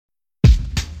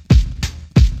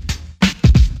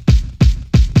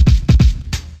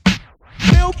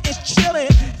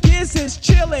bitches is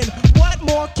chillin'. What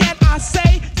more can I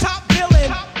say? Top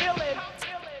billin'.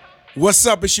 What's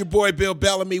up? It's your boy Bill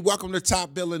Bellamy. Welcome to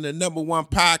Top Billin', the number one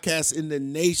podcast in the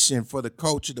nation for the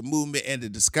culture, the movement, and the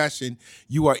discussion.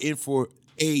 You are in for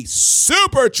a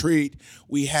super treat.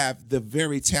 We have the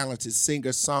very talented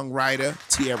singer-songwriter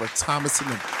Tiara Thomas in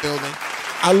the building.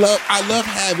 I love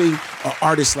having an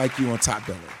artist like you on Top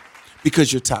Billin'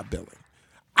 because you're top billing.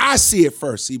 I see it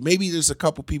first. See, maybe there's a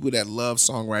couple people that love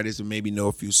songwriters and maybe know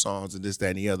a few songs and this, that,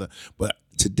 and the other. But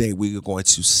today we are going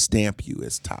to stamp you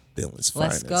as Top Billing's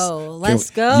finest. Let's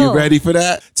go. You ready for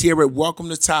that? Tiara, welcome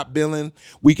to Top Billing.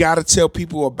 We got to tell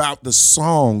people about the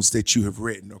songs that you have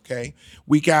written, okay?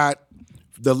 We got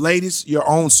the latest, your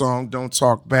own song, Don't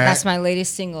Talk Back. That's my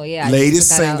latest single, yeah. Latest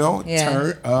single, yeah.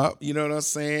 Turn Up, you know what I'm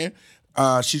saying?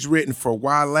 She's written for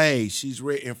Wale. She's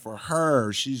written for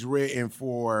her. She's written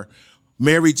for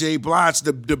Mary J. Blige,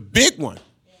 the big one.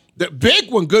 The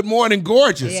big one, Good Morning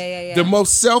Gorgeous. Yeah. The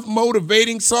most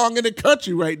self-motivating song in the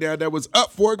country right now that was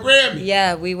up for a Grammy.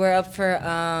 Yeah, we were up for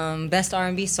Best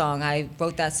R&B Song. I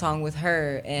wrote that song with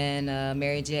her and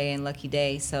Mary J. and Lucky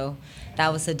Day, so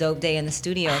that was a dope day in the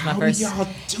studio. How do y'all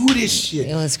do this shit?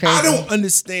 It was crazy. I don't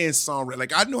understand songwriting.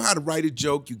 Like, I know how to write a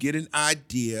joke. You get an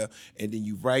idea, and then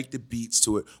you write the beats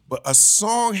to it. But a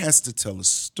song has to tell a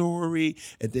story,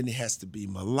 and then it has to be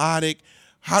melodic.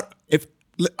 All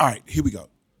right, here we go.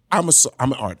 I'm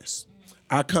an artist.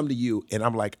 I come to you, and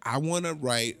I'm like, I want to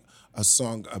write a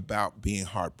song about being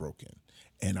heartbroken.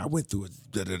 And I went through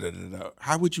it.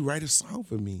 How would you write a song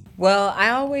for me? Well,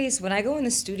 when I go in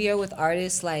the studio with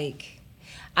artists, like,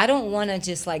 I don't want to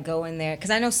just like go in there, because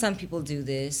I know some people do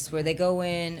this where they go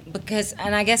in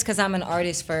and I guess because I'm an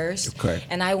artist first, okay,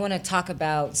 and I want to talk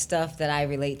about stuff that I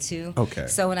relate to. Okay.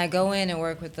 So when I go in and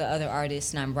work with the other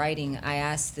artists and I'm writing, I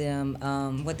ask them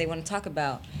what they want to talk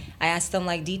about. I ask them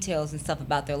like details and stuff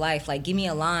about their life. Like, give me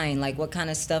a line. Like, what kind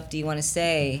of stuff do you want to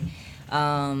say?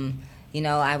 You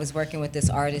know, I was working with this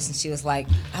artist and she was like,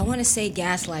 I want to say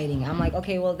gaslighting. I'm like,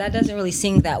 okay, well, that doesn't really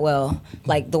sing that well,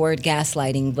 like the word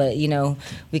gaslighting, but, you know,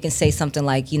 we can say something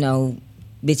like, you know,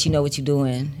 bitch, you know what you're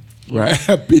doing. Right?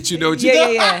 Bitch, you know what you're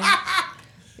doing.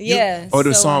 Yeah. Or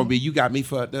the song would be, you got me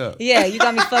fucked up. Yeah, you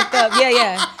got me fucked up.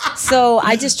 Yeah. So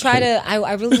I just try to,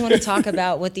 I really want to talk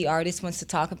about what the artist wants to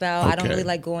talk about. Okay. I don't really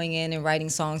like going in and writing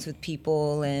songs with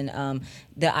people and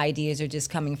the ideas are just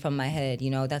coming from my head. You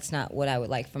know, that's not what I would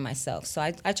like for myself. So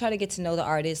I try to get to know the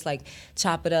artist, like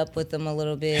chop it up with them a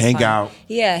little bit. Hang out.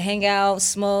 Yeah, hang out,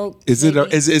 smoke. Is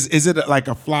it like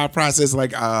a fly process?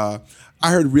 Like, I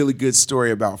heard a really good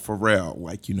story about Pharrell.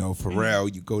 Like, you know,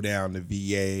 Pharrell, you go down to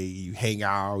VA, you hang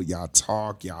out, y'all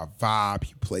talk, y'all vibe,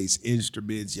 he plays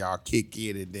instruments, y'all kick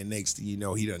it, and then next thing you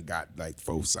know, he done got like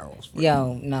 4 songs.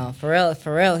 Yo, no,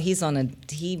 Pharrell, he's on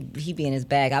he be in his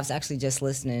bag. I was actually just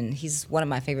listening. He's one of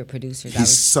my favorite producers.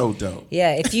 He's so dope.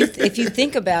 Yeah, if you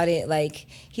think about it, like,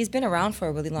 he's been around for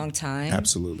a really long time.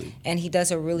 Absolutely. And he does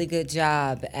a really good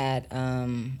job at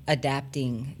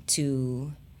adapting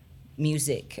to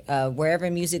music. Wherever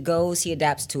music goes, he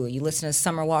adapts to it. You listen to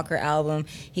Summer Walker album,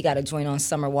 he got a joint on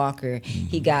Summer Walker.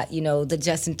 He got, you know, the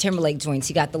Justin Timberlake joints.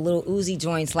 He got the little Uzi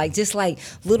joints, like just like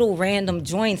little random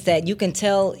joints that you can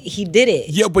tell he did it.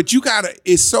 Yeah, but you gotta.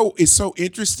 It's so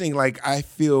interesting. Like, I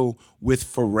feel with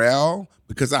Pharrell,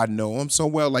 because I know him so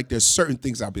well, like there's certain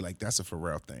things I'll be like, that's a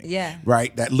Pharrell thing. Yeah.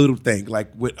 Right? That little thing. Like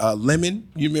with Lemon,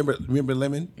 you remember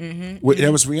Lemon? Mm-hmm.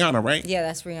 That was Rihanna, right? Yeah,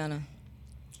 that's Rihanna.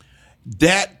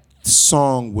 That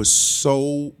song was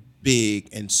so big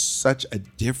and such a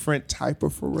different type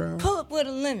of Pharrell. Pull up with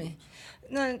a lemon.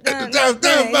 Yeah,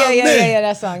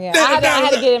 that song, yeah. I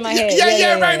had to get it in my head.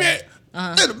 Yeah, right, man.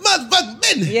 Motherfucking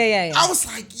business. Yeah. I was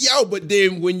like, yo, but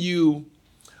then when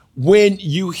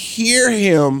you hear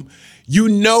him, you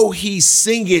know he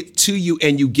sing it to you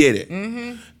and you get it.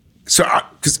 Mm-hmm. So,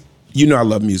 because you know I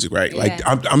love music, right? Yeah. Like,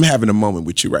 I'm having a moment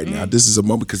with you right now. This is a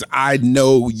moment because I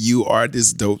know you are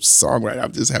this dope songwriter.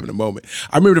 I'm just having a moment.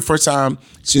 I remember the first time,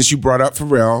 since you brought up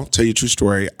Pharrell, tell you a true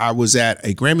story, I was at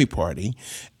a Grammy party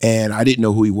and I didn't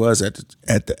know who he was at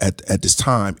this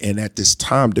time. And at this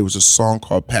time, there was a song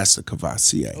called Pastor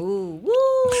Cavassier. Ooh, woo.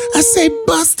 I say,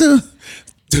 Buster,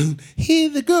 hear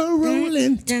the girl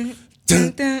rolling, and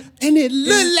it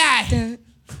look like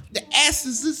the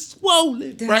asses is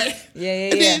swollen, right?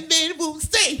 Yeah. And then they will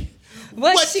say,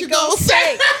 what you gonna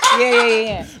say?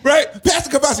 Yeah. Right?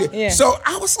 Pastor Cavassier. Yeah. So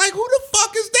I was like, who the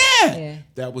fuck is that? Yeah.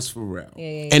 That was Pharrell.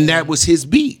 Yeah. And that was his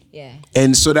beat. Yeah.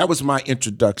 And so that was my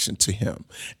introduction to him.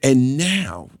 And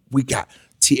now we got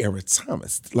Tiara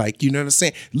Thomas. Like, you know what I'm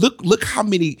saying? Look how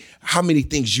many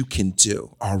things you can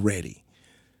do already.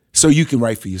 So you can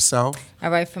write for yourself. I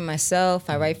write for myself.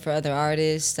 I write for other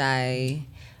artists. I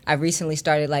I recently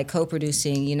started like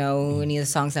co-producing, any of the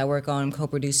songs I work on, I'm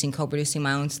co-producing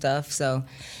my own stuff. So,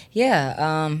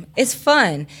 yeah, it's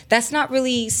fun. That's not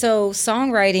really, so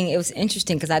songwriting, it was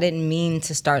interesting because I didn't mean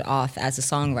to start off as a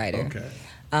songwriter.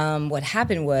 Okay. What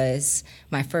happened was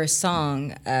my first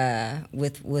song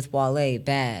with Wale,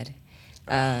 Bad.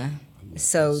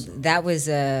 So that was,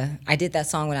 I did that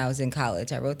song when I was in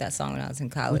college. I wrote that song when I was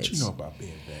in college. What you know about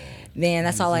being bad? Man,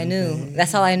 that's all I knew.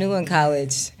 That's all I knew in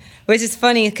college. Which is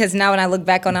funny because now when I look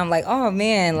back on it, I'm like, oh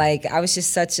man, like I was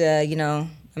just such a,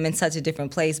 I'm in such a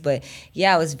different place. But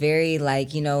yeah, I was very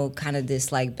like, kind of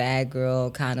this like bad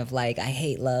girl, kind of like I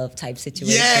hate love type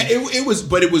situation. Yeah, it was,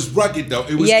 but it was rugged though.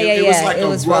 It was, it was like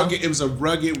rugged. It was a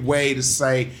rugged way to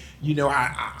say,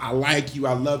 I like you,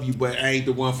 I love you, but I ain't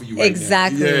the one for you right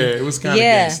exactly. now. Yeah, it was kind of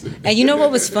gangster. And you know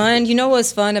what was fun? You know what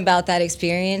was fun about that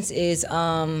experience is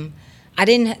I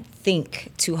didn't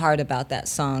think too hard about that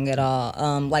song at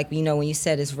all. Like, when you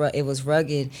said it was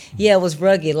rugged. Yeah, it was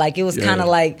rugged. Like, it was kind of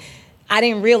like, I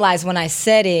didn't realize when I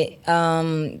said it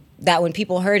that when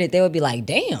people heard it, they would be like,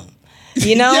 damn.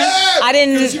 Yeah, I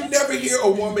didn't. Because you never hear a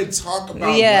woman talk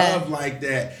about love like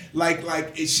that.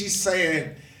 Like she's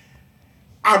saying,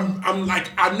 I'm like,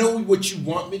 I know what you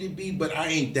want me to be, but I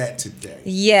ain't that today.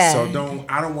 Yeah. So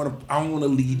I don't want to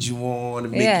lead you on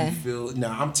and make you feel. No,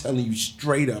 I'm telling you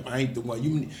straight up, I ain't the one.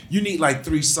 You need like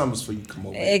 3 summers for you to come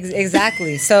over.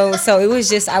 Exactly. So it was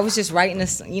just, I was just writing a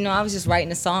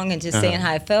song and just saying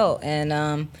how I felt,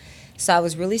 and so I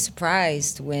was really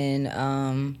surprised when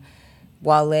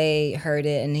Wale heard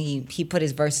it and he put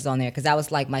his verses on there because that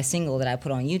was like my single that I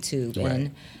put on YouTube,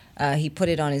 and he put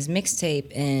it on his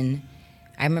mixtape. And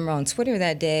I remember on Twitter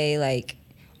that day, like,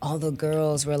 all the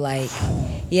girls were like,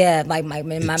 yeah, like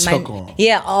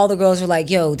all the girls were like,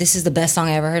 yo, this is the best song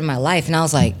I ever heard in my life. And I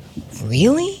was like,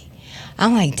 really?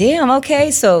 I'm like, damn,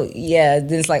 okay. So yeah,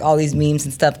 then it's like all these memes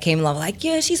and stuff came along, like,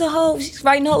 yeah, she's a hoe, she's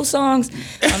writing hoe songs.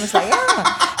 I'm just like,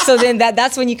 yeah. So then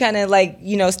that's when you kind of like,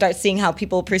 start seeing how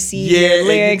people perceive your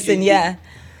lyrics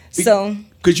so.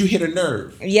 Because you hit a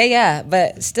nerve. Yeah,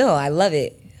 but still, I love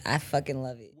it. I fucking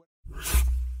love it.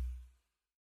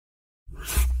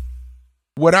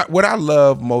 What I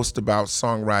love most about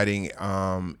songwriting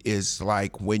is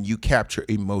like when you capture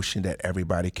emotion that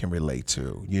everybody can relate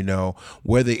to,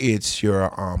 whether it's your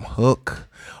hook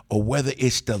or whether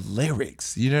it's the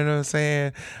lyrics, you know what I'm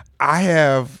saying? I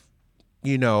have,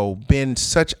 been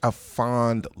such a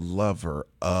fond lover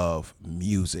of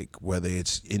music, whether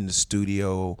it's in the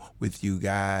studio with you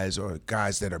guys or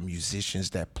guys that are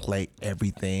musicians that play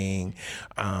everything,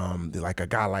 like a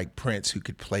guy like Prince who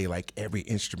could play like every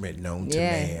instrument known to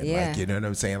man, like, you know what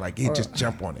I'm saying? Like he'd just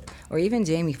jump on it. Or even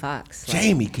Jamie Foxx.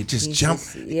 Jamie could just jump.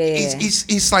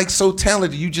 He's like so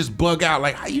talented. You just bug out.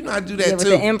 Like, how you know how to do that too? With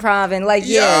the improv and like,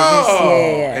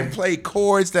 and play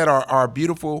chords that are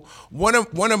beautiful. One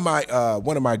of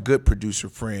my good producer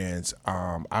friends,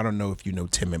 I don't know if you know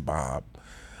Tim and Bob.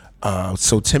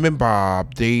 So Tim and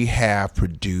Bob, they have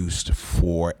produced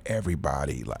for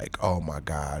everybody. Like, oh my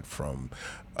God, from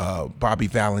Bobby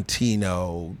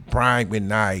Valentino, Brian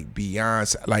McKnight,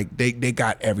 Beyonce, like they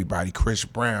got everybody. Chris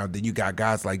Brown. Then you got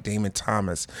guys like Damon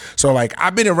Thomas. So like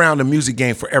I've been around the music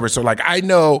game forever. So like I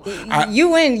know you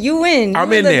win.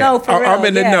 I'm in there. I'm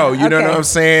in the know. You know what I'm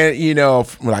saying?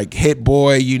 Like Hit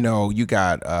Boy. You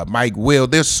got Mike Will.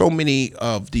 There's so many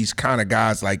of these kind of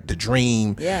guys like The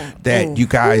Dream. That you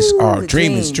guys are.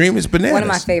 Dream is bananas. One of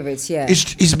my favorites. Yeah.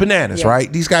 He's bananas,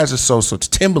 right? These guys are so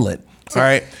Timbaland. All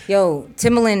right. Yo,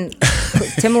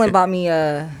 Timbaland bought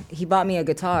me a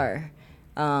guitar,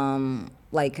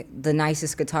 like the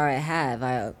nicest guitar I have.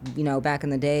 Back in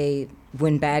the day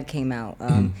when Bad came out,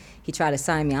 he tried to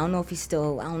sign me. I don't know if he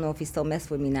still messed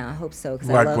with me now. I hope so.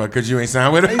 Because you ain't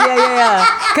signed with him?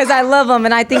 Yeah. Because I love him,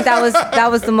 and I think that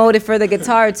was the motive for the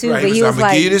guitar too. Right, but he was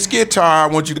like, give you this guitar.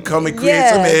 I want you to come and create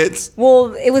some hits.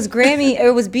 Well, it was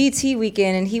BET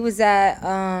weekend, and he was at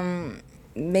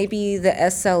maybe the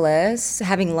SLS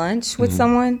having lunch with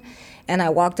someone, and I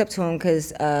walked up to him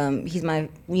because he's my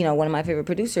one of my favorite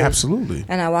producers. Absolutely.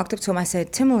 And I walked up to him. I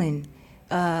said, Timbaland,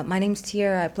 my name's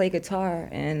Tiara. I play guitar,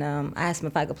 and I asked him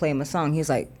if I could play him a song. He was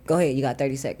like, go ahead, you got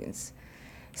 30 seconds.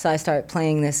 So I started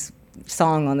playing this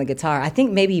song on the guitar. I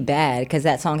think maybe Bad, because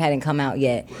that song hadn't come out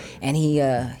yet. And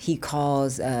he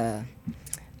calls, I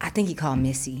think he called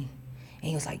Missy, and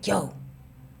he was like, yo,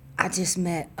 I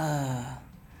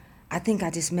think I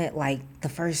just met like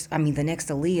the next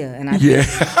Aaliyah, and I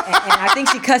think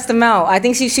she cussed him out. I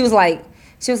think she was like,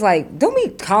 don't be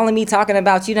calling me talking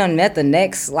about you done met the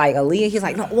next like Aaliyah. He's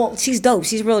like, no, well, she's dope,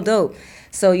 she's real dope.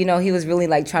 So, he was really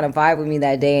like trying to vibe with me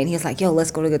that day, and he was like, yo,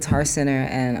 let's go to Guitar Center.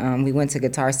 And we went to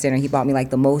Guitar Center. He bought me like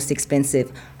the most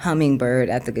expensive hummingbird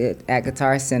at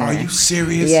Guitar Center. Are you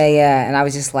serious? Yeah. And I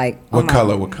was just like, what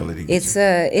color did you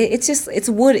get? It's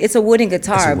wood. It's a wooden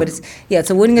guitar, but it's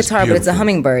a wooden guitar, but it's a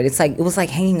hummingbird. It was like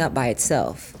hanging up by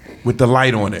itself. With the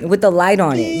light on it. With the light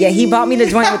on it. Yeah, he bought me the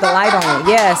joint with the light on it.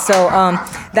 Yeah, so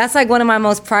that's like one of my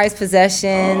most prized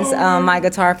possessions, my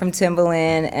guitar from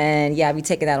Timbaland, and yeah, I'll be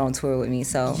taking that on tour with me.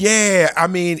 So yeah, I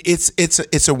mean,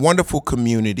 it's a wonderful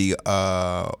community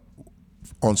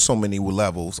on so many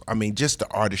levels. I mean, just the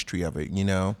artistry of it,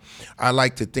 I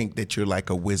like to think that you're like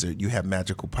a wizard. You have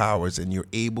magical powers and you're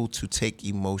able to take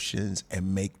emotions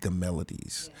and make them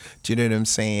melodies. Yes. Do you know what I'm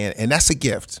saying? And that's a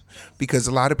gift because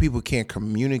a lot of people can't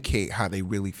communicate how they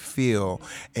really feel.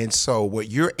 And so what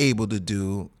you're able to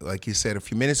do, like you said a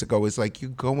few minutes ago, is like you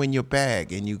go in your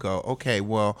bag and you go, okay,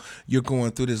 well, you're going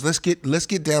through this. Let's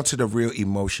get down to the real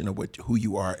emotion of who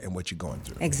you are and what you're going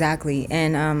through. Exactly.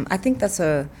 And I think that's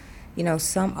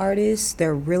some artists,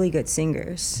 they're really good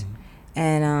singers,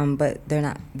 and but they're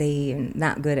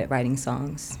not good at writing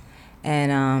songs,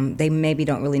 and they maybe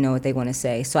don't really know what they want to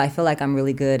say. So I feel like I'm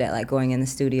really good at like going in the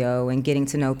studio and getting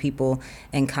to know people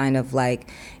and kind of like,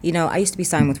 I used to be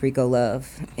signed with Rico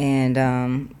Love,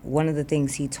 and one of the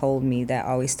things he told me that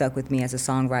always stuck with me as a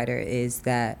songwriter is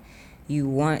that you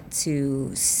want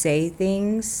to say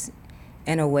things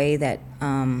in a way that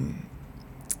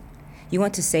you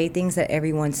want to say things that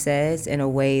everyone says in a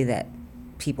way that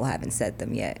people haven't said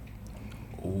them yet.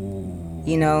 Ooh,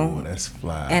 that's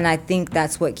fly. And I think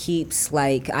that's what keeps,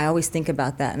 I always think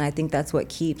about that, and I think that's what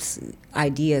keeps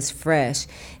ideas fresh,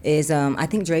 is I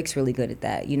think Drake's really good at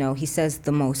that. He says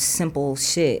the most simple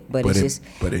shit, but it's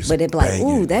like,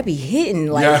 ooh, that be hitting.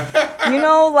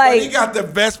 But he got the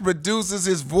best producers,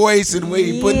 his voice, and where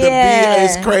he put the beat,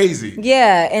 it's crazy.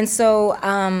 Yeah, and so,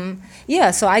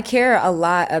 so I care a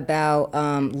lot about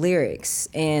lyrics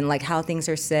and like how things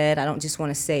are said. I don't just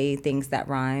want to say things that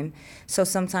rhyme. So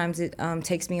sometimes it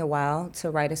takes me a while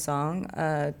to write a song,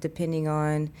 depending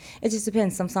on, it just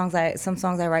depends. Some songs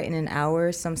I write in an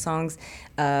hour. Some songs,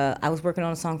 I was working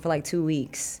on a song for like 2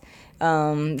 weeks.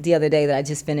 The other day that I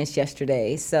just finished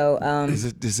yesterday. So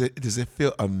does it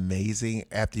feel amazing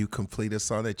after you complete a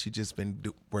song that you just been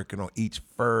working on each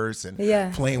verse and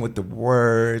playing with the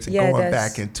words and going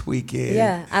back and tweaking?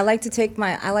 Yeah, I like to take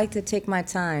my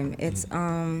time. It's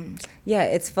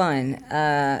it's fun,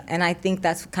 and I think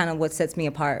that's kind of what sets me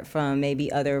apart from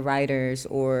maybe other writers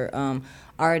or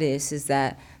artists, is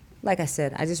that, like I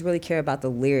said, I just really care about the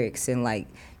lyrics and like,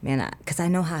 man, because I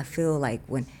know how I feel like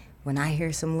when I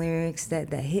hear some lyrics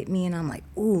that hit me, and I'm like,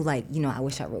 ooh, like, I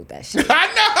wish I wrote that shit.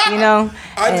 I know.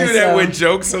 I do that with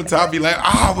jokes sometimes. I be like,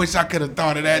 I wish I could have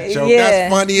thought of that joke. Yeah.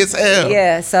 That's funny as hell.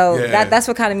 Yeah, so that's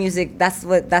what kind of music, that's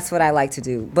what I like to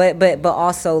do. But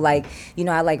also, like,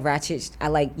 I like ratchet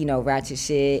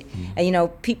shit.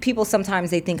 And, people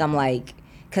sometimes they think I'm like,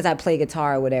 because I play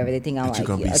guitar or whatever, they think I'm like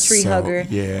a tree hugger.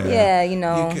 Yeah.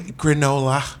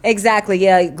 Granola. Exactly,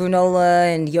 yeah,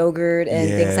 granola and yogurt and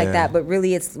things like that. But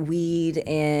really, it's weed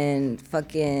and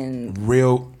fucking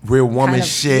real woman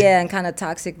shit. Yeah, and kind of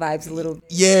toxic vibes a little.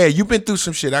 Yeah, you've been through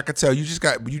some shit. I could tell. You just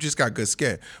got good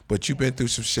skin, but you've been through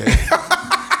some shit.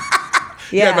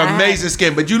 You have amazing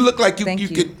skin, but you look like you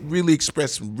could really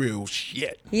express some real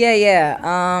shit. Yeah.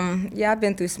 I've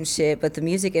been through some shit, but the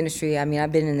music industry, I mean,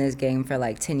 I've been in this game for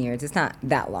like 10 years. It's not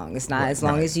that long. It's not as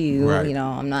long as you. Right.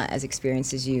 I'm not as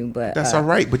experienced as you, but that's all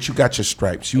right. But you got your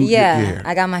stripes.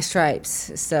 I got my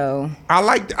stripes. So I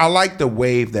like the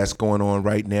wave that's going on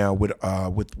right now with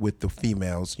the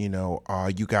females.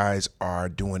 You guys are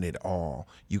doing it all.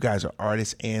 You guys are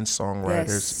artists and songwriters.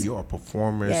 Yes. You are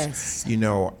performers. Yes.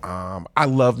 I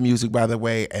love music, by the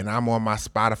way, and I'm on my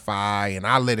Spotify, and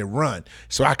I let it run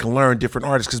so I can learn different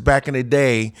artists. Because back in the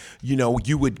day,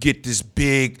 you would get this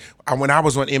big. When I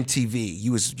was on MTV,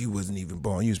 you wasn't even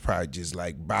born. You was probably just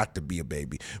like about to be a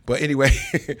baby. But anyway,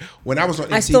 when I was on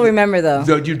MTV, I still remember though.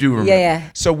 You do remember. Yeah.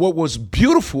 So what was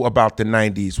beautiful about the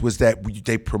 90s was that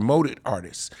they promoted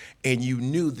artists, and you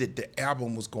knew that the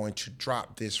album was going to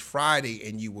drop this Friday,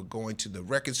 and you were going to the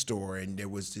record store, and there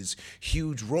was this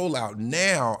huge rollout.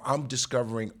 Now I'm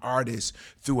discovering artists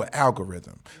through an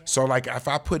algorithm. So like if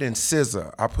I put in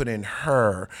SZA, I put in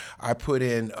Her, I put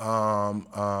in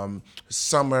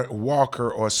Summer Walker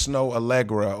or Snow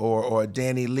Allegra or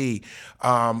Danny Lee,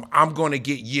 I'm going to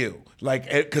get you. Like,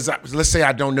 because let's say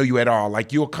I don't know you at all.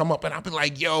 Like, you'll come up and I'll be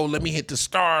like, yo, let me hit the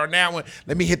star on that one.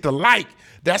 Let me hit the like.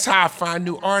 That's how I find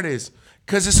new artists.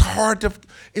 Because it's hard to.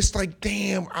 It's like,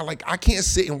 damn. I can't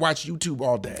sit and watch YouTube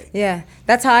all day. Yeah,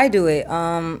 that's how I do it.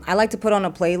 I like to put on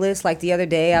a playlist. Like the other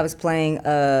day, I was playing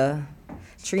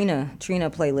Trina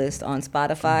playlist on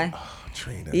Spotify. Oh,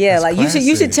 Trina. Yeah, That's like classic.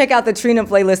 you should check out the Trina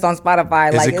playlist on Spotify.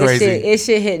 Is like it crazy? It's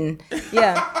shit hitting.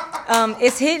 Yeah.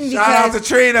 It's hitting because Shout out to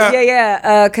Trina.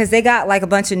 Yeah. Because they got like a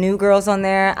bunch of new girls on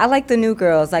there. I like the new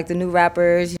girls, like the new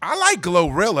rappers. I like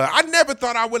Glorilla. I never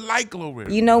thought I would like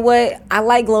Glorilla. You know what? I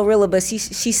like Glorilla, but she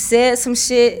said some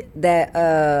shit that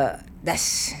that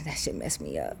shit messed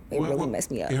me up. It really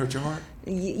messed me up. It hurt your heart?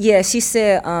 Yeah, she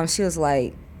said she was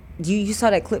like, you saw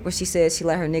that clip where she said she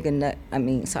let her nigga nut.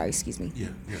 Excuse me. Yeah.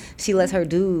 She lets her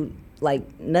dude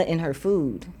like nut in her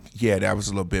food. Yeah, that was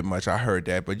a little bit much. I heard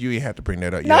that, but you ain't have to bring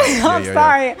that up. No, I'm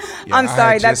sorry. Yeah, I'm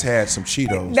sorry. I just had some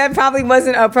Cheetos. That probably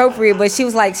wasn't appropriate, but she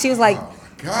was like,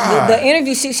 God. the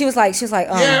interview. She was like,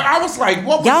 Yeah, I was like,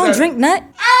 what was y'all that? don't drink nut?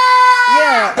 Ah!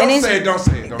 Yeah, Don't and say it. Don't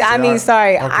say it. I mean,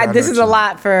 sorry. Okay, This know is what a you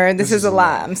lot for her. This is a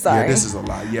lot. lot. I'm sorry. Yeah, this is a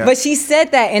lot. Yeah. But she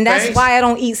said that, and that's Thanks. why I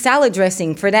don't eat salad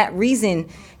dressing for that reason.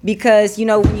 Because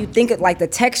when you think of like the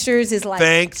textures is like.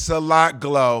 Thanks a lot,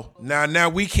 Glow. Now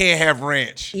we can't have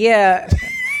ranch. Yeah.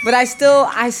 But I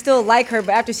still like her.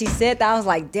 But after she said that, I was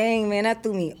like, dang, man, that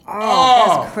threw me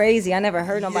off. Oh. That's crazy. I never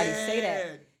heard nobody say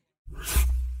that.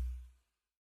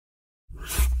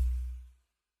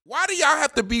 Why do y'all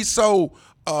have to be so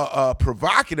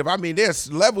provocative? I mean,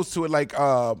 there's levels to it. Like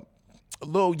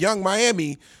little Young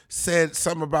Miami said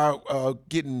something about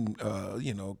getting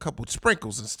a couple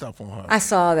sprinkles and stuff on her. I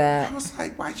saw that. I was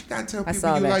like, why you gotta tell I people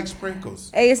saw you that. like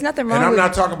sprinkles? Hey, it's nothing wrong And I'm with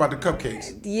not talking about the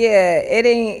cupcakes. Yeah, it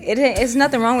ain't it's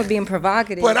nothing wrong with being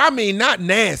provocative. But I mean, not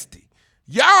nasty.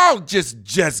 Y'all just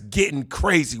getting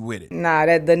crazy with it. Nah,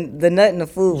 the nut in the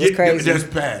food was crazy. Just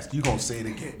passed. You gonna say it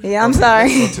again? Yeah, I'm Okay, sorry.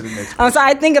 Let's go to the next I'm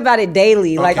sorry. I think about it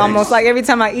daily, like Okay. almost like every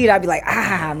time I eat, I'd be like,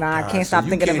 I can't stop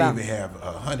thinking you about. can't even have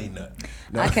a honey nut.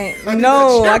 No. I can't.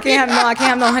 No, I can't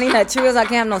have no honey nut Cheerios. I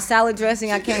can't have no salad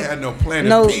dressing. I You can't can't have no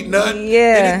Planet Peanut.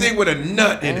 Yeah. Anything with a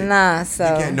nut in it. Nah, so.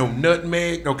 You can't no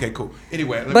nutmeg. Okay, cool.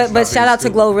 Anyway, let me But stop shout being out to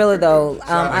stupid. Glorilla though. Shout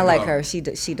out to I like Glo. her. She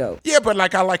dope. Yeah, but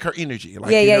like I like her energy.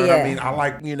 Like, Yeah, you yeah, know what I yeah. mean? I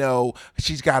like,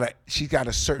 she's got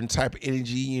a certain type of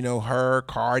energy, her,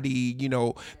 Cardi,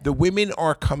 the women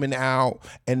are coming out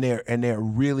and they're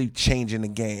really changing the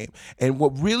game. And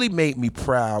what really made me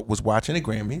proud was watching the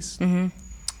Grammys. Mm-hmm.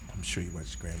 I'm sure you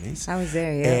watched the Grammys. I was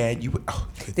there, yeah.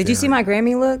 And Did you see my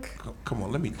Grammy look? Come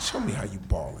on, show me how you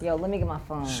balling. Yo, let me get my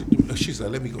phone. She's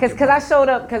like, let me go. Cause I showed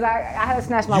up, cause I had to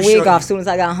snatch my You wig showed- off as soon as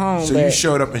I got home. So but you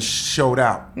showed up and showed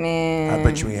out. Man, I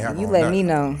bet you ain't have. you on let nothing. me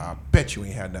know. I bet you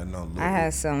ain't had nothing on. I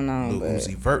had something on, Lil but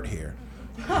Uzi Vert here.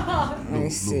 let me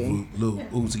see. Lil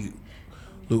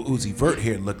Uzi Vert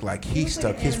here looked like he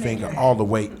stuck his finger all the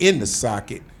way in the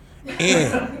socket,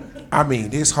 and I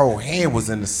mean this whole hand was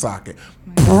in the socket.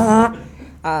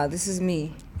 This is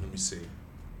me. Let me see.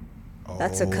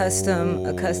 That's a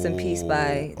custom piece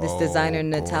by this designer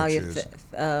Natalia gorgeous.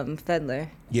 Fedler.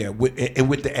 Yeah, with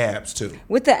the abs too.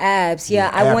 With the abs, yeah.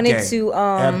 I ab wanted game. to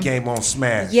ab game on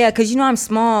smash. Yeah, cause I'm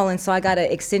small, and so I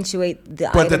gotta accentuate the.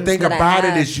 But the items thing that I about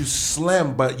it have. is you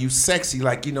slim, but you sexy.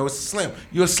 Like it's slim.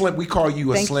 You're slim. We call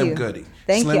you a Thank slim you. goodie.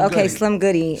 Thank Slim you. Okay, Goodie. Slim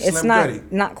Goodie. It's Slim not Goodie.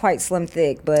 not quite slim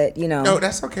thick, but No,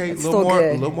 that's okay. A It's little still more,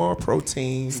 good. a little more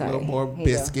protein, a Sorry. little more Here you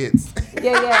go. biscuits,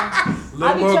 yeah. a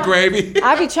little more gravy.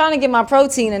 I be trying to get my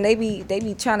protein, and people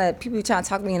be trying to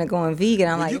talk me into going vegan.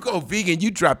 I'm When like, you go vegan,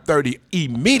 you drop 30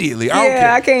 immediately. I don't yeah,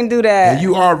 care. I can't do that. And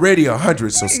you already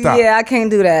 100, so stop. Yeah, I can't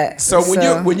do that. So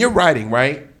when you're writing,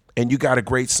 right, and you got a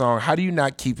great song, how do you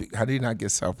not keep it? How do you not get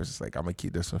selfish? It's like, I'm gonna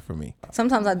keep this one for me.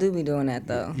 Sometimes I do be doing that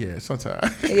though. Yeah, sometimes.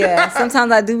 Yeah,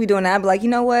 sometimes I do be doing that. I be like, you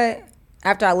know what?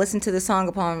 After I listen to the song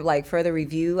upon like further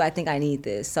review, I think I need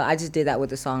this. So I just did that with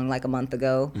the song like a month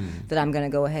ago that I'm gonna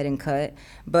go ahead and cut.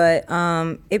 But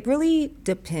it really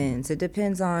depends. It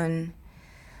depends on.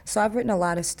 So I've written a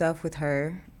lot of stuff with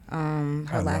her.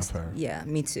 I love her. Yeah,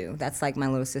 me too. That's like my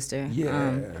little sister.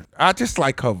 Yeah, I just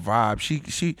like her vibe.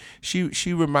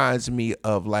 She reminds me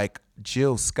of like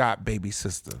Jill Scott, baby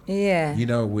sister. Yeah.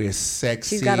 We're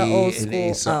sexy. She's got an old and school-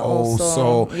 it's an old old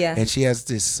soul. soul. Yeah. And she has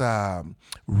this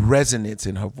resonance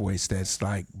in her voice that's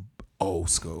like old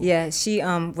school. Yeah, she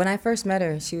when I first met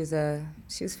her, she was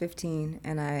 15,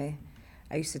 and I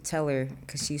used to tell her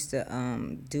because she used to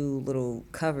do little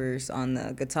covers on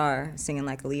the guitar, singing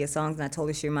like Aaliyah songs, and I told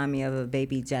her she reminded me of a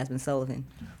baby Jasmine Sullivan.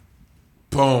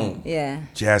 Boom. Yeah.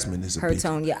 Jasmine is a Her beast.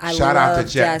 tone, yeah, I Shout out love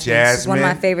to Jasmine. She's one of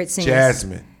my favorite singers.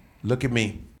 Jasmine, look at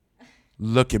me.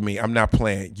 Look at me. I'm not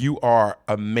playing. You are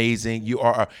amazing. You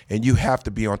are, and you have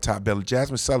to be on Top Billing.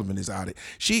 Jasmine Sullivan is out it.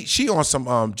 She on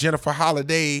some Jennifer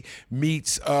Holliday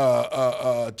meets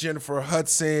Jennifer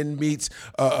Hudson meets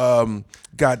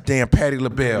goddamn Patti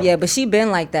LaBelle. Yeah, but she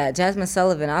been like that. Jasmine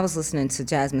Sullivan. I was listening to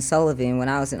Jasmine Sullivan when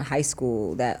I was in high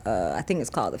school. That I think it's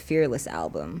called the Fearless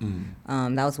album.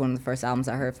 That was one of the first albums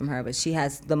I heard from her. But she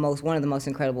has one of the most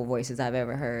incredible voices I've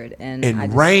ever heard.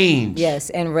 And range. Yes,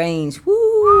 and range.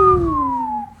 Woo.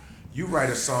 You write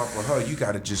a song for her, you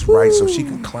gotta just write so she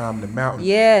can climb the mountain.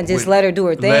 Yeah, and just let her do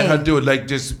her thing. Let her do it. Like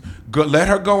just go, let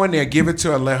her go in there, give it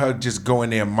to her, let her just go in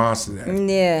there and monster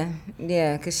that.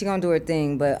 Yeah, cause she gonna do her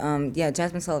thing. But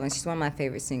Jasmine Sullivan, she's one of my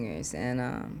favorite singers,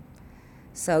 and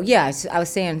so yeah, I was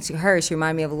saying to her, she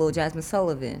reminded me of a little Jasmine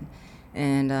Sullivan,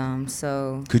 and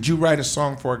so. Could you write a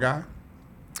song for a guy?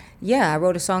 Yeah, I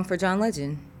wrote a song for John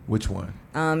Legend. Which one?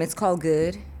 It's called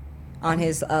Good. On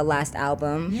his last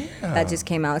album that just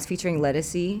came out. It's featuring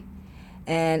Lettucey.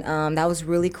 And that was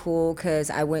really cool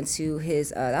because I went to his,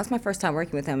 that was my first time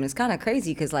working with him. And it's kind of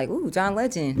crazy because John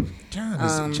Legend.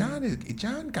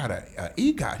 John got a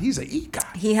EGOT. He's an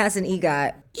EGOT. He has an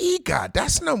EGOT. EGOT,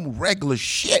 that's no regular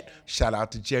shit. Shout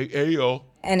out to JAO.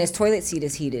 And his toilet seat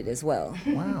is heated as well.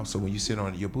 Wow, so when you sit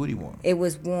on it, your booty warm? It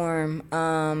was warm.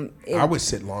 I would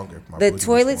sit longer if my the booty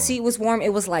toilet was warm. seat was warm.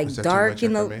 It was like Was that dark too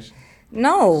in much the... information?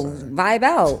 No, vibe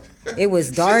out. It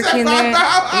was dark in there.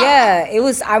 Yeah, it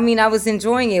was. I mean, I was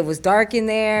enjoying it. It was dark in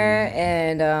there,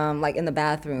 and like in the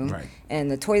bathroom. Right.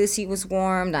 And the toilet seat was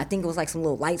warm. I think it was like some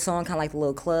little lights on, kind of like the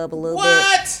little club a little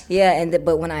What? bit. Yeah, and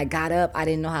but when I got up, I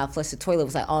didn't know how to flush the toilet. It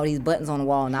was like all these buttons on the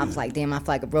wall, and I was like, damn, I feel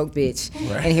like a broke bitch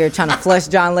Right. in here trying to flush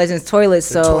John Legend's toilet.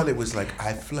 The toilet was like,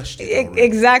 I flushed it already.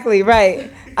 Exactly right.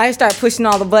 I started pushing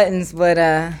all the buttons, but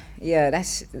yeah,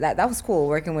 that was cool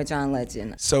working with John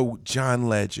Legend. So John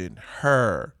Legend,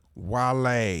 her,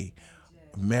 Wale,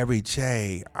 Mary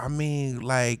J. I mean,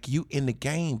 like, you in the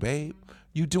game, babe.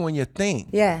 You doing your thing.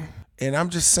 Yeah. And I'm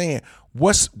just saying,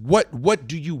 what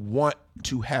do you want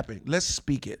to happen? Let's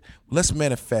speak it. Let's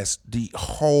manifest the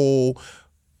whole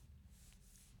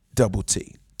double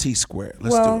T squared.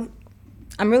 Let's do it.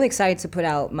 I'm really excited to put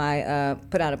out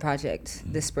a project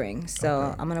this spring.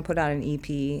 So I'm gonna put out an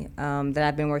EP that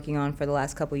I've been working on for the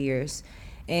last couple years,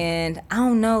 and I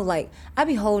don't know, like I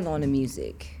be holding on to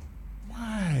music.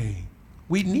 Why?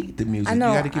 We need the music. I know.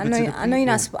 You gotta give it to the people.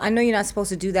 I know you're not supposed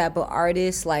to do that, but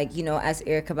artists, like, you know, as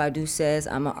Erykah Badu says,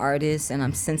 I'm an artist and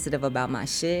I'm sensitive about my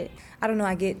shit. I don't know.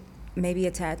 I get maybe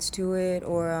attached to it,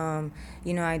 or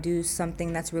you know, I do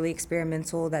something that's really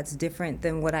experimental, that's different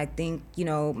than what I think, you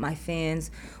know, my fans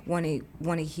want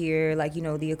to hear, like, you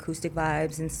know, the acoustic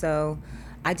vibes. And so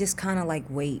I just kind of like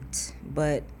wait,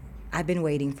 but I've been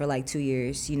waiting for like 2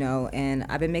 years, you know, and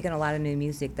I've been making a lot of new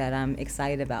music that I'm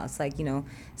excited about. It's like, you know,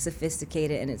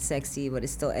 sophisticated and it's sexy, but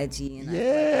it's still edgy. And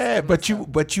yeah, but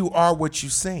you are what you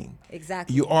sing.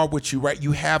 Exactly. You are what you write.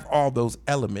 You have all those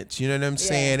elements. You know what I'm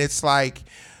saying? It's like,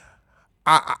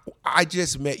 I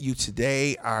just met you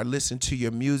today. I listened to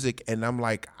your music, and I'm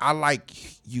like, I like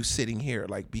you sitting here,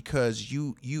 like, because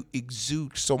you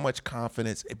exude so much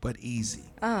confidence, but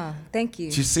easy. Thank you.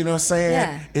 You see what I'm saying?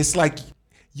 Yeah. It's like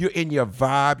you're in your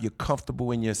vibe, you're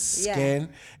comfortable in your skin,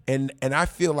 and I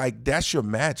feel like that's your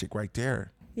magic right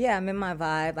there. Yeah, I'm in my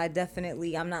vibe.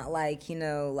 I'm not like, you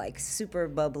know, like super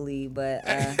bubbly, but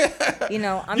you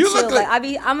know, I'm chill. Like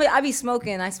I be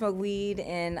smoking. I smoke weed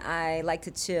and I like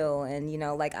to chill and, you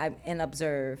know, like and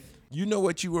observe. You know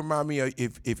what you remind me of,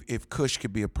 if Kush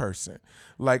could be a person,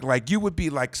 like you would be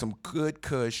like some good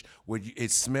Kush where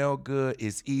it smell good,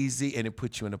 it's easy, and it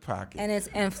puts you in the pocket.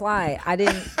 And fly. I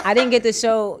didn't get to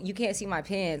show. You can't see my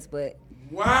pants, but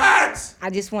what? I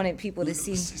just wanted people to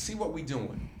see. See what we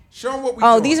doing. Show them what we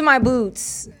doing. Oh, these are my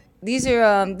boots. These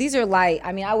are light.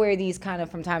 I mean, I wear these kind of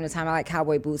from time to time. I like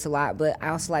cowboy boots a lot, but I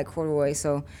also like corduroy.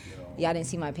 So, y'all didn't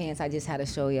see my pants. I just had to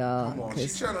show y'all. Come on,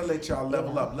 she's trying to let y'all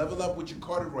level up. Level up with your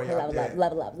corduroy out there.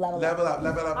 Level up. Level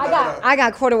up. I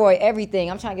got corduroy everything.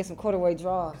 I'm trying to get some corduroy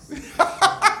drawers.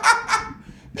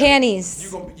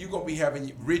 Panties. You gonna be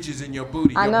having ridges in your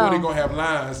booty. I know. Your booty gonna have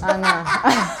lines. I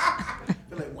know.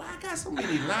 You're like, why I got so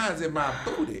many lines in my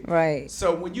booty? Right.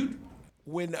 So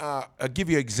when I'll give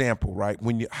you an example, right?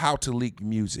 How to leak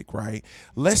music, right?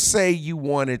 Let's say you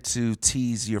wanted to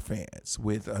tease your fans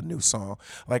with a new song.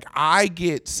 Like, I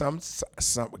get some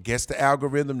guess the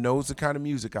algorithm knows the kind of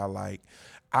music I like.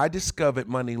 I discovered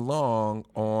Money Long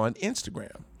on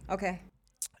Instagram. Okay.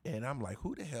 And I'm like,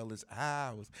 who the hell is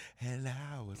Hours and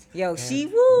Hours? Yo, she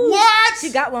What? She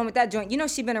got one with that joint. You know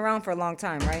she been around for a long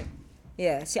time, right?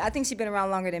 Yeah, I think she been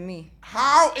around longer than me.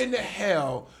 How in the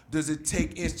hell does it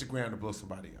take Instagram to blow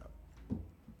somebody up?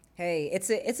 Hey,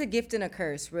 it's a gift and a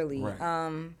curse, really.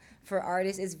 Right. For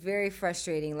artists, it's very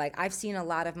frustrating. Like I've seen a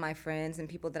lot of my friends and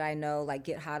people that I know like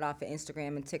get hot off of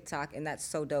Instagram and TikTok, and that's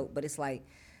so dope. But it's like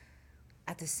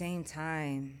at the same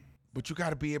time, But you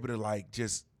got to be able to like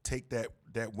just take that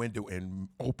window and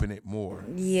open it more.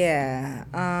 yeah,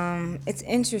 it's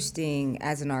interesting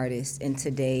as an artist in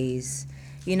today's,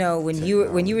 when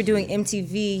you were doing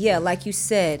MTV, yeah, like you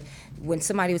said, when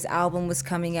somebody's album was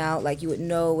coming out, like you would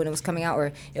know when it was coming out,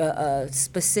 or a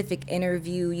specific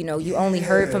interview, you only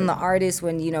heard from the artist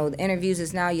when the interviews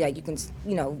is now you can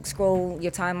scroll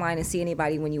your timeline and see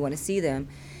anybody when you want to see them,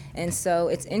 and so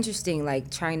it's interesting like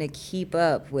trying to keep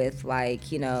up with like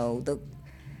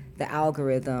the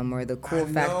algorithm or the cool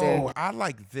factor. No, I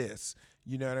like this.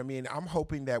 You know what I mean? I'm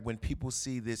hoping that when people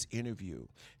see this interview,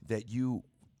 that you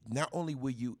not only will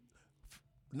you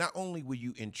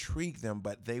intrigue them,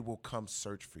 but they will come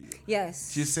search for you.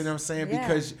 Yes. You see what I'm saying? Yeah.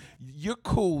 Because you're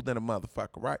cool than a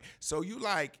motherfucker, right? So you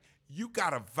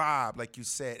got a vibe, like you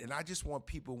said, and I just want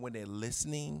people when they're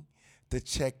listening to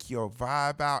check your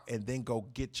vibe out and then go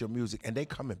get your music, and they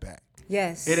coming back.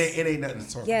 Yes. It ain't nothing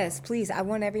to talk Yes, about. please. I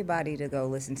want everybody to go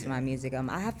listen to my music.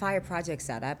 I have fire projects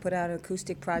out. I put out an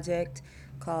acoustic project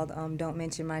called Don't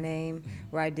Mention My Name,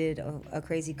 where I did a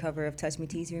crazy cover of Touch Me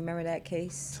Tease. You remember that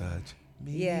case? Touch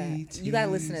me. Yeah, you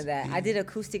gotta listen to tease that. me. I did an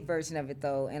acoustic version of it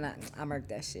though, and I murked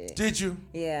that shit. Did you?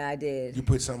 Yeah, I did. You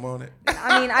put something on it?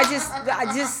 I mean, I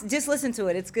just listen to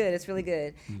it. It's good. It's really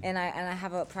good. And I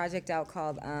have a project out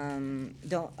called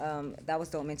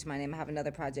Don't Mention My Name. I have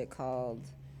another project called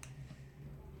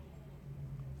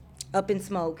Up in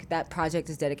Smoke. That project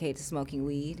is dedicated to smoking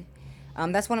weed.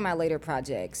 That's one of my later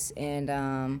projects,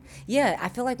 and yeah, I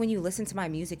feel like when you listen to my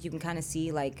music, you can kind of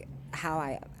see like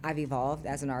how I've evolved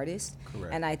as an artist.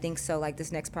 Correct. And I think so. Like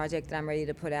this next project that I'm ready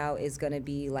to put out is gonna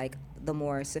be like the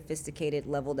more sophisticated,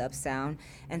 leveled up sound.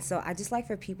 And so I just like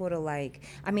for people to like.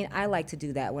 I mean, I like to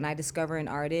do that when I discover an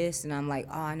artist, and I'm like,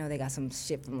 oh, I know they got some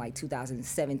shit from like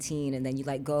 2017, and then you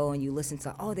like go and you listen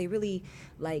to, oh, they really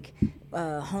like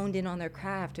honed in on their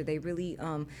craft, or they really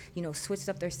switched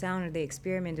up their sound, or they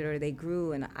experimented, or they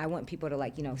grew. And I want people to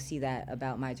like see that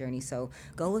about my journey. So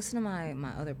go listen to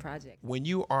my other project. When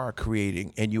you are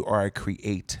creating and you are a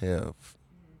creative,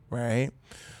 right?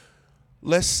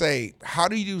 Let's say, how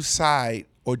do you decide,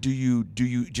 or do you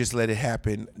just let it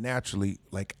happen naturally?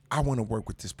 Like, I want to work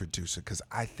with this producer because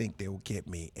I think they will get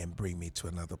me and bring me to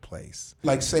another place.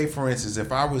 Like, say for instance,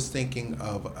 if I was thinking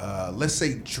of, let's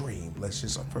say Dream. Let's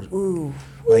just Ooh,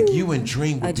 like you and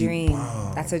Dream would a be dream.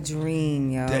 bomb. That's a dream,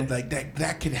 yo.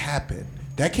 That could happen.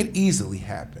 That could easily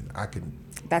happen.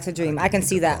 That's a dream. I can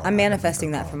see that. I'm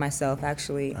manifesting that for myself,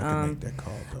 actually. I can make that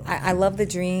call, though. I love the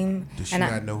dream. Does she and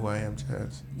not know who I am,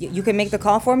 Chaz? You can make the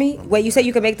call for me? Wait, you said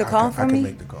you can make the call for me? I can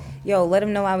make the call. Yo, let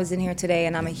him know I was in here today,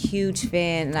 and I'm a huge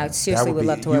fan, and I seriously would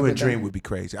love to work you with and Dream them. would be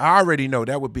crazy. I already know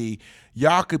that would be.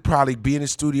 Y'all could probably be in the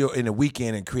studio in the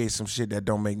weekend and create some shit that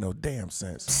don't make no damn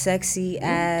sense. Sexy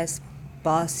ass,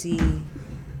 bossy.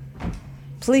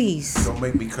 Please. Don't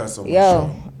make me cuss on my Yo,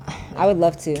 show. I would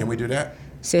love to. Can we do that?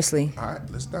 Seriously. All right,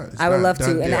 let's do it. I would love to.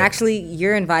 Done And deal. actually,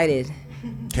 you're invited.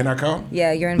 Can I come?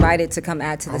 Yeah, you're invited to come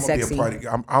add to the I'm gonna sexy. be a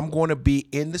party. I'm going to be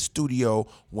in the studio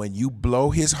when you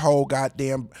blow his whole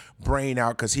goddamn brain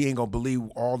out, because he ain't gonna believe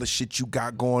all the shit you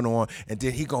got going on, and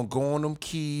then he gonna go on them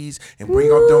keys and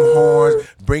bring up them horns,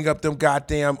 bring up them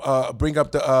goddamn, bring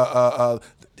up the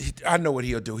I know what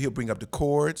he'll do. He'll bring up the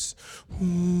chords.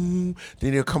 Then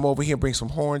he'll come over here and bring some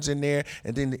horns in there,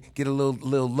 and then get a little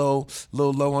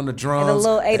low on the drums. And a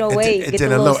little 808. And Get then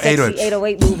the a little little sexy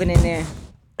 808 moving in there.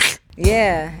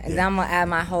 Yeah, and then I'm gonna add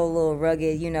my whole little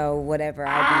rugged, whatever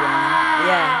I'll be on.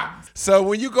 Yeah. So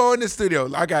when you go in the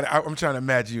studio, I'm trying to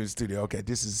imagine you in the studio. Okay,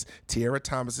 this is Tiara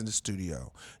Thomas in the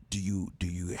studio. Do you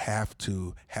have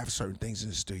to have certain things in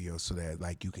the studio so that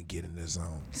like you can get in the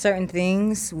zone? Certain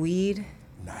things, weed.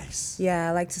 Nice. Yeah,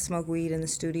 I like to smoke weed in the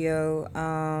studio.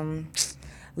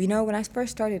 When I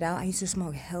first started out, I used to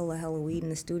smoke hella weed in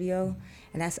the studio,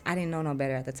 and I didn't know no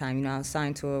better at the time. I was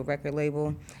signed to a record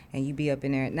label, and you be up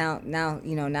in there. Now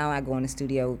I go in the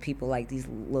studio with people like these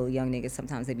little young niggas.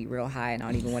 Sometimes they be real high, and I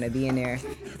don't even want to be in there.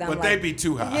 But they be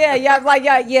too high. Yeah,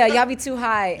 y'all be too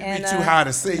high. You be too high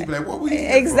to see. You be like, what we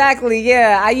here exactly,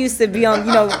 yeah. I used to be on,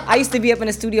 I used to be up in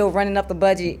the studio running up the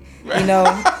budget,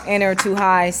 and they're too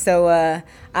high. So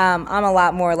I'm a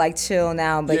lot more like chill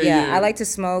now. But yeah, I like to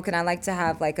smoke, and I like to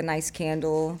have like a nice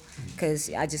candle,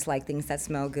 because I just like things that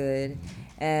smell good.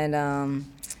 And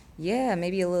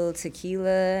maybe a little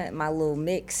tequila, my little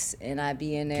mix, and I'd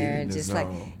be in there in the just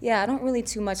zone. I don't really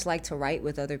too much like to write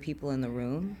with other people in the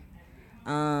room.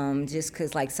 Just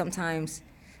because like sometimes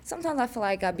Sometimes I feel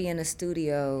like I be in a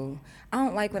studio. I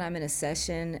don't like when I'm in a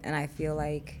session and I feel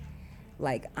like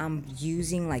I'm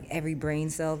using like every brain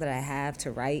cell that I have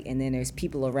to write, and then there's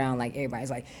people around, like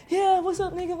everybody's like, yeah, what's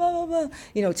up, nigga, blah, blah,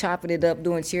 blah, chopping it up,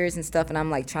 doing cheers and stuff, and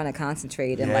I'm like trying to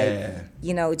concentrate, and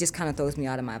it just kind of throws me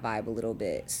out of my vibe a little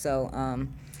bit. So,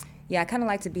 yeah, I kind of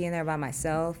like to be in there by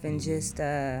myself and just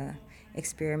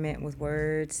experiment with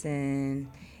words, and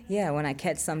yeah, when I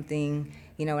catch something,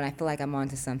 when I feel like I'm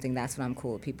onto something, that's when I'm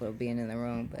cool with people being in the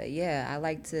room. But yeah, I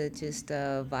like to just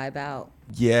vibe out.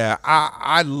 Yeah,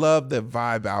 I love the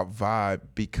vibe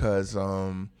because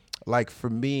like for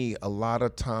me, a lot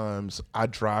of times I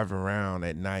drive around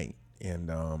at night and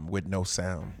with no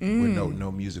sound, with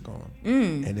no music on,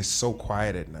 and it's so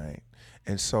quiet at night.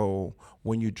 And so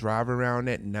when you drive around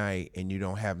at night and you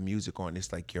don't have music on,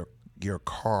 it's like your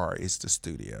car is the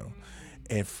studio.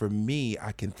 And for me,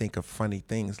 I can think of funny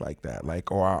things like that. Like,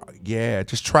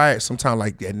 just try it sometime,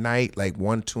 like at night, like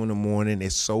 1, 2 in the morning.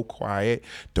 It's so quiet.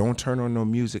 Don't turn on no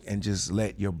music and just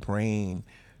let your brain.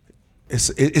 It's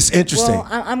interesting. Well,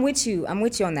 I'm with you. I'm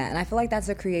with you on that. And I feel like that's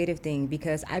a creative thing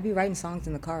because I be writing songs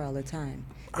in the car all the time.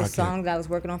 The song that I was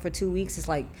working on for 2 weeks is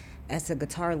like, that's a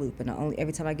guitar loop, and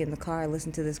every time I get in the car, I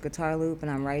listen to this guitar loop,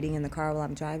 and I'm writing in the car while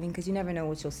I'm driving, because you never know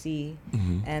what you'll see,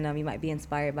 and you might be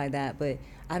inspired by that. But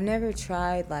I've never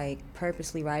tried like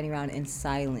purposely riding around in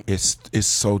silence. It's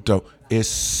so dope. It's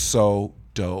so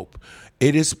dope.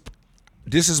 It is.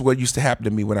 This is what used to happen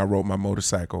to me when I rode my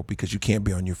motorcycle, because you can't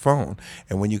be on your phone.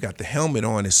 And when you got the helmet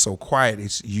on, it's so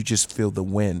quiet. You just feel the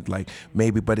wind, like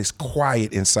maybe, but it's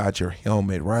quiet inside your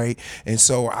helmet, right? And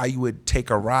so I would take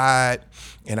a ride,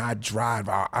 and I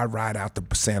ride out to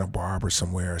Santa Barbara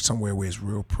somewhere where it's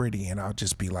real pretty, and I'll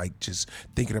just be like just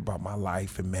thinking about my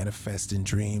life and manifesting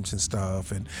dreams and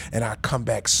stuff, and I come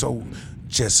back so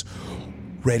just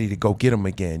ready to go get them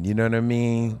again. You know what I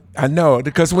mean? I know,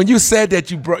 because when you said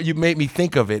that, you made me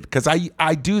think of it, because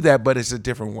I do that, but it's a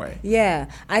different way. Yeah,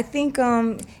 I think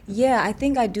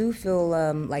I do feel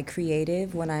like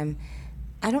creative when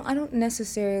I don't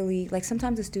necessarily, like,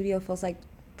 sometimes the studio feels like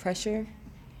pressure,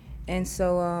 and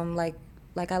so like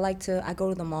I go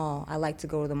to the mall. I like to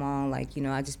go to the mall, like,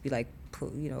 I just be like,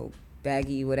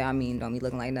 baggy, don't be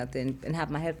looking like nothing, and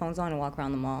have my headphones on and walk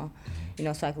around the mall,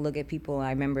 so I can look at people.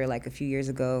 I remember like a few years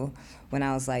ago when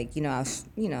I was like, I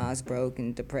was broke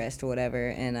and depressed or whatever,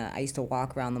 and I used to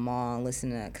walk around the mall and listen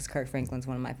to, because Kirk Franklin's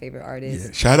one of my favorite artists.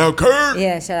 Yeah, shout out Kirk.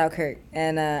 Yeah, shout out Kirk.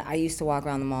 And I used to walk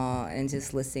around the mall and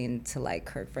just listen to like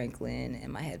Kirk Franklin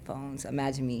in my headphones.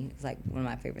 Imagine Me is like one of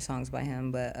my favorite songs by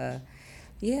him. But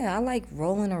yeah, I like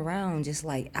rolling around just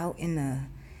like out in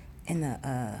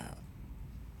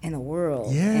the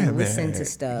world, and listen to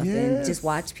stuff, and just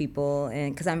watch people,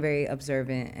 and because I'm very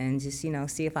observant, and just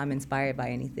see if I'm inspired by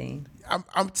anything.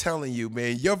 I'm telling you,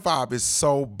 man, your vibe is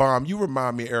so bomb. You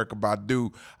remind me of Erykah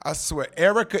Badu. I swear,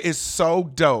 Erykah is so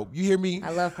dope. You hear me?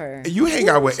 I love her. You hang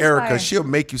out with Erykah, she'll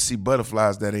make you see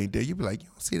butterflies that ain't there. You be like, you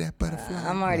don't see that butterfly?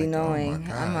 I'm already knowing.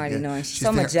 Oh I'm already knowing. She's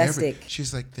so majestic.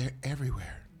 She's like, they're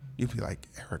everywhere. You be like,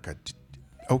 Erykah,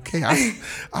 okay,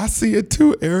 I see it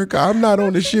too, Erykah. I'm not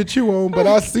on the shit you on, but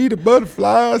I see the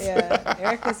butterflies. Yeah,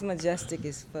 Erykah's majestic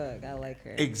as fuck. I like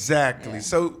her. Exactly.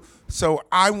 Yeah. So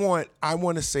I want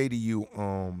to say to you,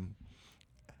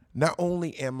 not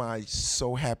only am I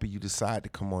so happy you decided to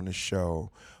come on the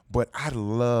show, but I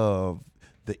love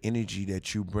the energy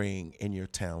that you bring in your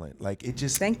talent. Like, it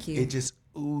just, thank you. It just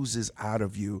oozes out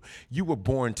of you. You were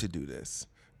born to do this.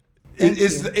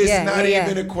 It's not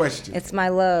even a question. It's my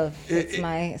love.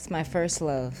 It's my first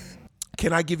love.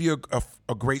 Can I give you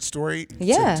a great story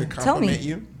to compliment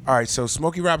you? All right, so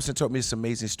Smokey Robinson told me this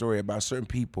amazing story about certain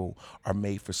people are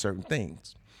made for certain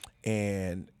things.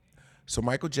 And so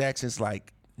Michael Jackson's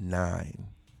like 9,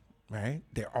 right?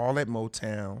 They're all at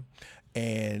Motown.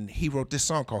 And he wrote this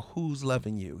song called Who's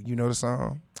Loving You? You know the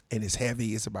song? And it's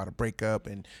heavy. It's about a breakup,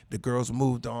 and the girls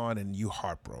moved on, and you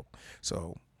heartbroke.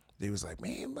 So they was like,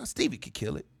 man, Stevie could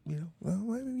kill it.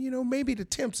 Maybe the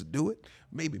Temps would do it.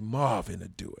 Maybe Marvin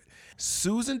would do it.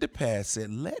 Susan DePass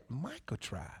said, let Michael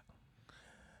try.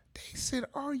 They said,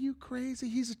 are you crazy?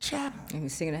 He's a child. And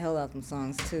he's singing the hell out of them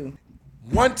songs, too.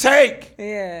 One take.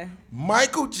 Yeah.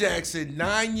 Michael Jackson,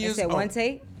 9 years old. One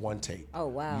take? One take. Oh,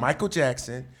 wow. Michael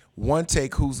Jackson, one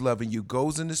take, Who's Loving You,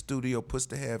 goes in the studio, puts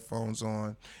the headphones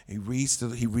on, he reads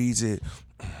it.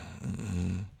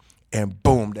 And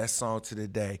boom, that song to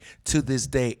this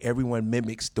day, everyone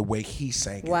mimics the way he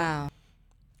sang it. Wow.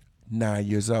 9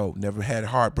 years old, never had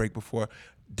heartbreak before.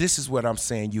 This is what I'm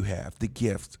saying you have, the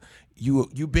gift.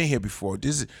 You've been here before.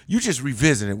 You just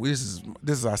revisiting. This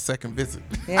is our second visit.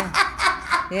 Yeah.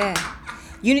 Yeah.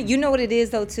 You know what it is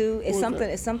though too. It's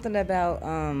something about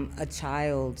a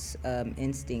child's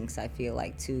instincts. I feel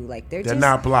like too. Like they're just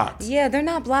not blocked. Yeah, they're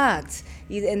not blocked,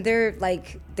 and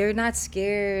they're not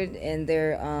scared, and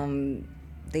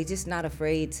they just not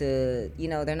afraid to.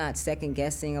 They're not second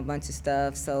guessing a bunch of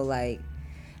stuff. So like.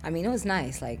 I mean, it was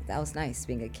nice. Like, that was nice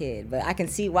being a kid. But I can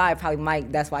see why probably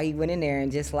Mike, that's why he went in there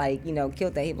and just, like,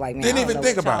 killed that. He was like, man, Didn't I don't even know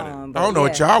think what about y'all it. on, I don't know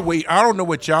what y'all wait. I don't know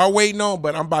what y'all waiting on,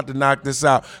 but I'm about to knock this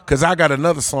out because I got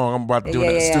another song I'm about to do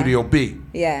in Studio B.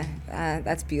 Yeah,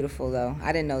 that's beautiful, though.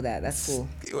 I didn't know that. That's cool.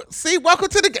 See, welcome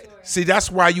to the game. See,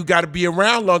 that's why you got to be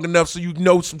around long enough so you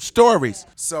know some stories.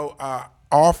 So,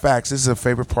 all facts. This is a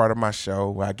favorite part of my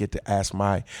show where I get to ask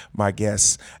my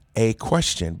guests a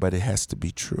question, but it has to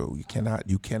be true. You cannot.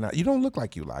 You don't look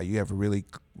like you lie. You have really,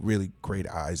 really great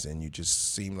eyes, and you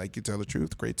just seem like you tell the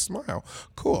truth. Great smile.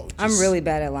 Cool. I'm really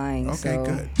bad at lying. Okay, so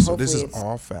good. So this is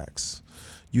all facts.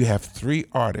 You have 3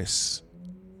 artists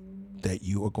that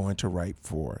you are going to write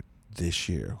for this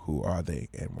year. Who are they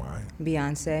and why?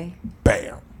 Beyonce.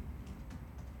 Bam.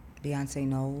 Beyonce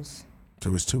Knowles.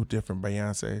 So it's 2 different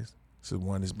Beyoncés. So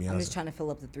one is Beyonce. I'm just trying to fill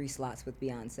up the 3 slots with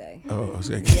Beyonce. Oh,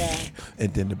 okay. Yeah.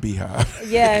 And then the Beehive.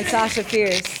 Yeah, and Sasha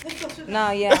Fierce. No,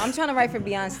 yeah, I'm trying to write for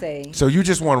Beyonce. So you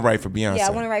just want to write for Beyonce? Yeah,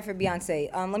 I want to write for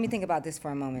Beyonce. Let me think about this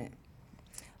for a moment.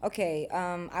 Okay,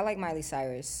 I like Miley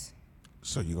Cyrus.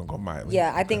 So you're going to go Miley?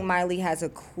 Yeah, I think Miley has a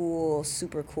cool,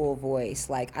 super cool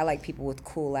voice. Like, I like people with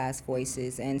cool-ass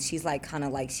voices. And she's like kind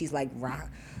of like, she's like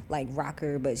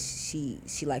rocker, but she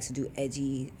likes to do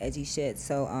edgy shit.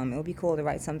 So it would be cool to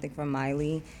write something from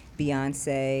Miley,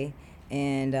 Beyonce,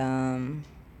 and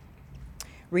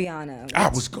Rihanna. I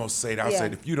was gonna say that. I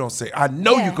said if you don't say, I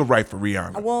know you could write for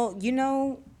Rihanna. Well,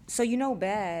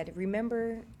 Bad.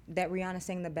 Remember that Rihanna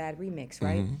sang the Bad remix,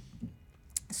 right? Mm-hmm.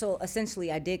 So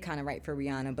essentially, I did kind of write for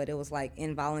Rihanna, but it was like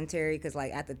involuntary because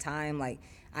like at the time, like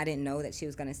I didn't know that she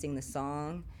was gonna sing the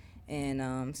song.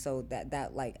 And so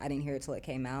that like I didn't hear it till it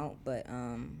came out, but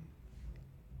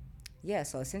yeah.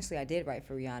 So essentially, I did write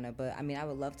for Rihanna, but I mean, I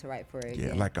would love to write for her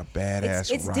again. Yeah, like a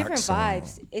badass it's rock different song.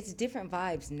 vibes. It's different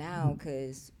vibes now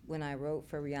because when I wrote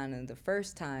for Rihanna the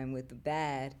first time with the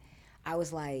Bad, I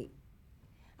was like,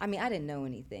 I mean, I didn't know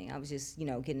anything. I was just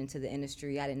getting into the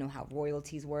industry. I didn't know how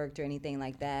royalties worked or anything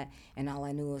like that, and all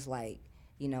I knew was like.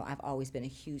 I've always been a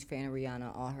huge fan of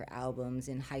Rihanna, all her albums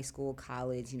in high school,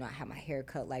 college. I had my hair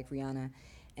cut like Rihanna.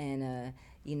 And,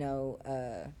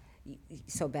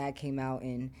 So Bad came out,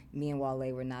 and me and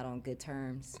Wale were not on good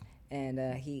terms. And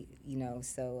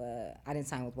so I didn't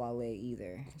sign with Wale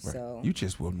either. Right. So you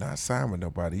just will not sign with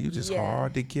nobody. You just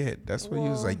hard to get. That's what you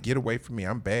was like, get away from me.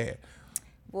 I'm bad.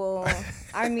 Well,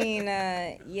 I mean,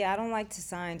 I don't like to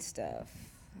sign stuff.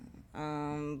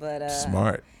 But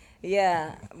Smart.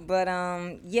 Yeah, but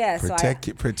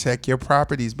Protect your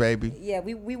properties, baby. Yeah,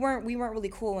 we weren't really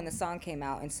cool when the song came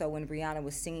out, and so when Rihanna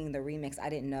was singing the remix, I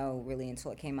didn't know really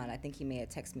until it came out. I think he may have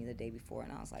texted me the day before,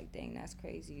 and I was like, "Dang, that's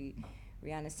crazy,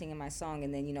 Rihanna's singing my song."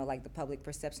 And then like the public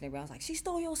perception, everyone was like, "She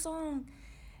stole your song,"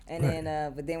 and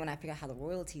then but then when I figured out how the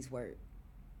royalties work,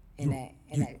 that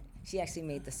she actually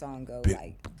made the song go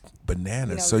like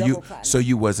bananas. So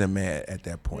you wasn't mad at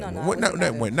that point. No, not when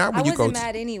I you wasn't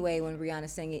mad anyway when Rihanna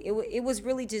sang it. It was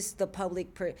really just the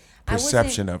public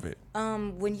perception of it.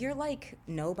 When you're like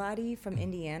nobody from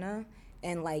Indiana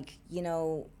and like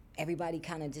everybody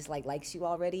kind of just like likes you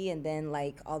already, and then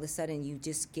like all of a sudden you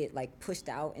just get like pushed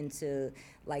out into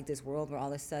like this world where all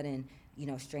of a sudden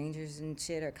strangers and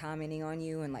shit are commenting on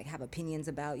you and like have opinions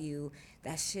about you.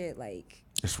 That shit like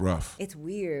it's rough. It's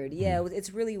weird. Yeah,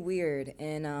 it's really weird.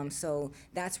 And so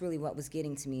that's really what was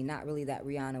getting to me. Not really that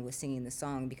Rihanna was singing the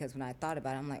song, because when I thought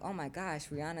about it, I'm like, oh my gosh,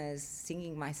 Rihanna is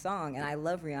singing my song, and I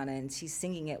love Rihanna, and she's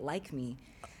singing it like me.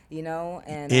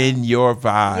 And in your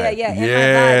vibe. Yeah, in my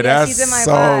vibe. That's she's in my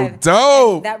so vibe.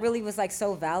 Dope. And that really was like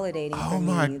so validating for me. Oh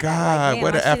my God, that, like,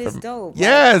 what an effort! Is effort. dope.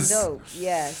 Yes. Like, dope.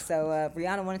 Yeah. So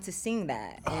Rihanna wanted to sing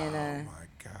that, and oh my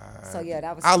God. So yeah,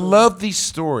 that was. I cool. love these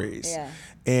stories. Yeah.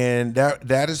 And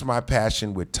that is my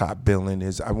passion with Top Billing,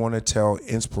 is I want to tell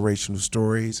inspirational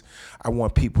stories. I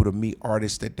want people to meet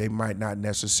artists that they might not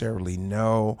necessarily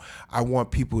know. I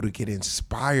want people to get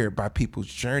inspired by people's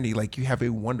journey. Like, you have a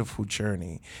wonderful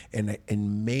journey and an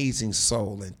amazing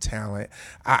soul and talent.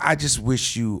 I just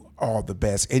wish you all the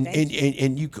best. And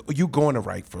you going to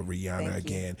write for Rihanna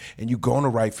again, and you going to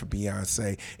write for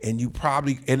Beyonce, and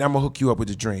I'm gonna hook you up with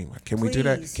The Dream. Can we do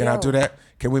that? Can I do that?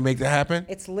 Can we make that happen?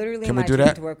 It's literally Can my we do dream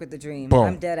that? to work with The Dream. Boom.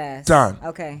 I'm dead ass. Done.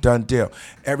 Okay. Done deal.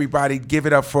 Everybody give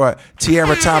it up for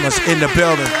Tiara Thomas in the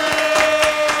building.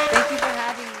 Thank you for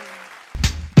having me.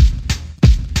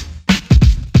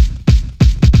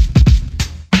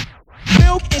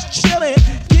 Milk is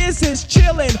chillin'. is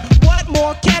chillin'.